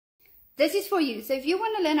This is for you. So if you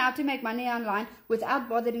want to learn how to make money online without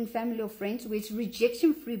bothering family or friends, where it's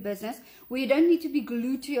rejection-free business, where you don't need to be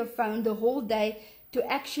glued to your phone the whole day to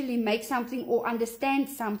actually make something or understand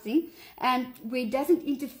something, and where it doesn't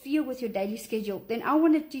interfere with your daily schedule, then I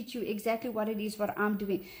want to teach you exactly what it is what I'm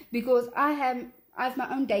doing, because I have my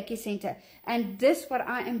own daycare center, and this what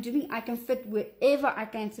I am doing, I can fit wherever I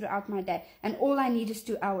can throughout my day, and all I need is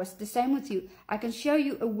 2 hours. The same with you. I can show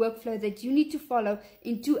you a workflow that you need to follow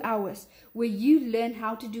in 2 hours, where you learn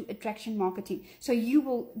how to do attraction marketing, so you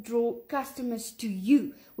will draw customers to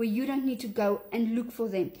you, where you don't need to go and look for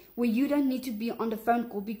them, where you don't need to be on the phone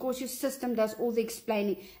call, because your system does all the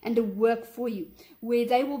explaining and the work for you, where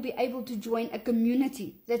they will be able to join a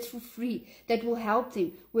community that's for free, that will help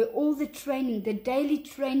them, where all the training, the daily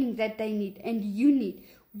training that they need and you need,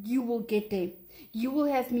 you will get there. You will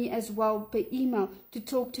have me as well per email to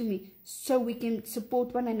talk to me, so we can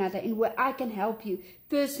support one another, and where I can help you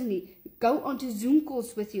personally, go onto Zoom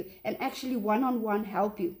calls with you and actually one-on-one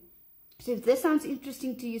help you. So if this sounds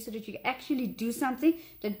interesting to you, so that you actually do something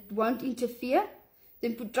that won't interfere,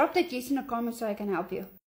 then drop that yes in the comments so I can help you.